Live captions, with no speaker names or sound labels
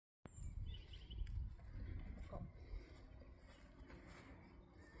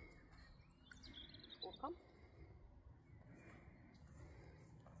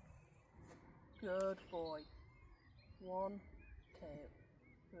Good boy. 1, 2,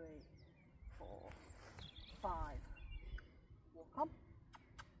 3, 4, 5. Walk on.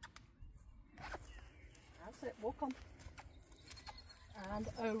 That's it, walk on. And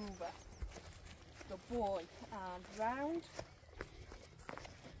over. Good boy. And round.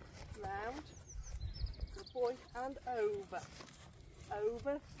 Round. Good boy. And over.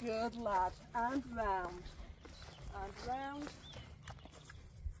 Over. Good lad. And round. And round.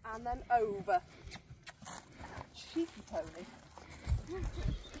 And then over. Cheeky pony.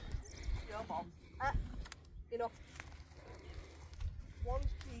 Come on. Enough. One's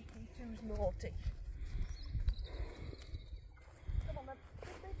cheeky, two's naughty. Come on then.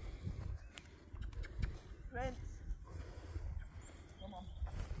 Prince. Come on.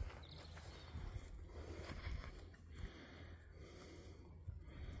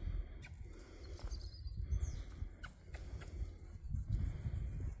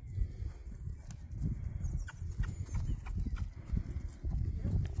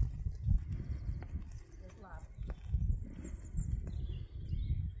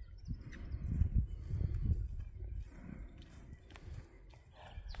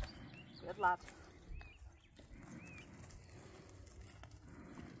 Good lad.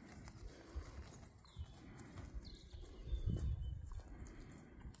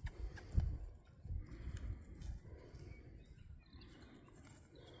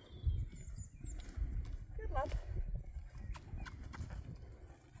 Good lad.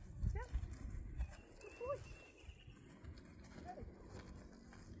 Yeah. Good boy. Ready.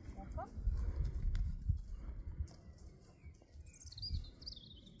 Walk on.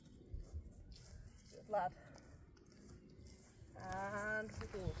 Good lad. And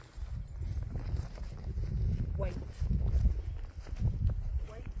wiggle. Wait.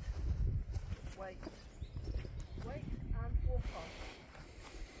 Wait. Wait. Wait and walk on.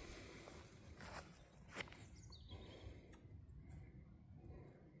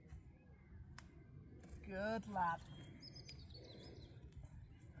 Good lad.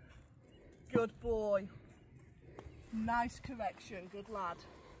 Good boy. Nice correction, good lad.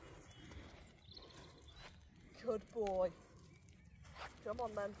 Good boy. Come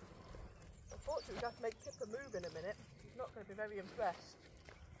on then. Unfortunately, we have to make Kipper move in a minute. He's not going to be very impressed.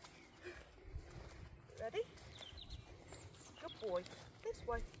 Ready? Good boy. This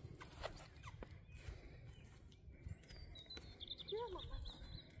way. Come on then.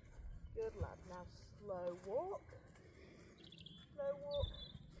 Good lad. Now slow walk. Slow walk.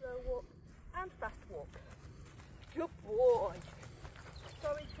 Slow walk. And fast walk. Good boy.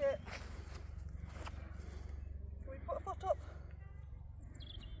 Sorry, Kip. Can we put a foot up?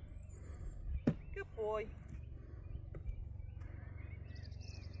 Good boy.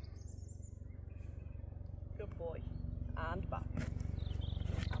 Good boy. And back.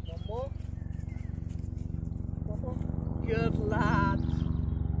 And one more. One more. Good lad.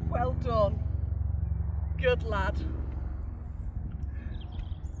 Well done. Good lad.